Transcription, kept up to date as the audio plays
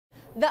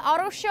The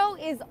auto show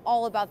is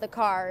all about the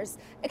cars,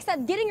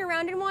 except getting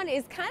around in one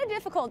is kind of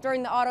difficult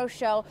during the auto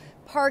show.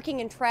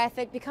 Parking and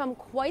traffic become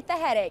quite the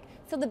headache.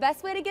 So the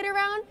best way to get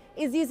around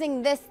is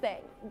using this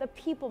thing, the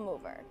People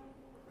Mover.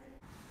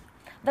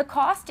 The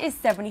cost is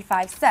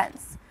 75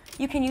 cents.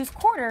 You can use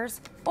quarters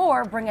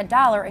or bring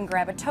 $1 and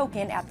grab a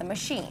token at the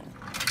machine.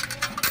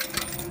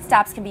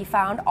 Stops can be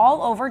found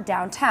all over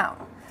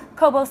downtown.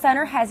 Cobo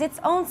Center has its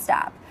own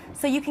stop,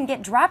 so you can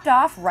get dropped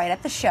off right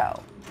at the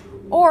show.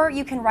 Or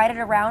you can ride it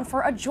around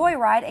for a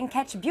joyride and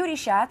catch beauty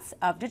shots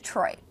of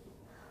Detroit.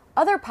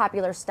 Other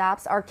popular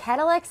stops are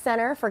Cadillac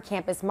Center for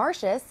Campus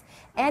Martius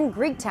and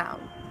Greektown.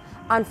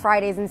 On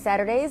Fridays and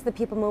Saturdays, the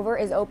People Mover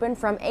is open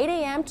from 8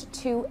 a.m. to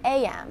 2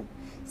 a.m.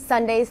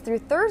 Sundays through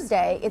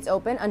Thursday, it's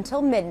open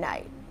until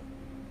midnight.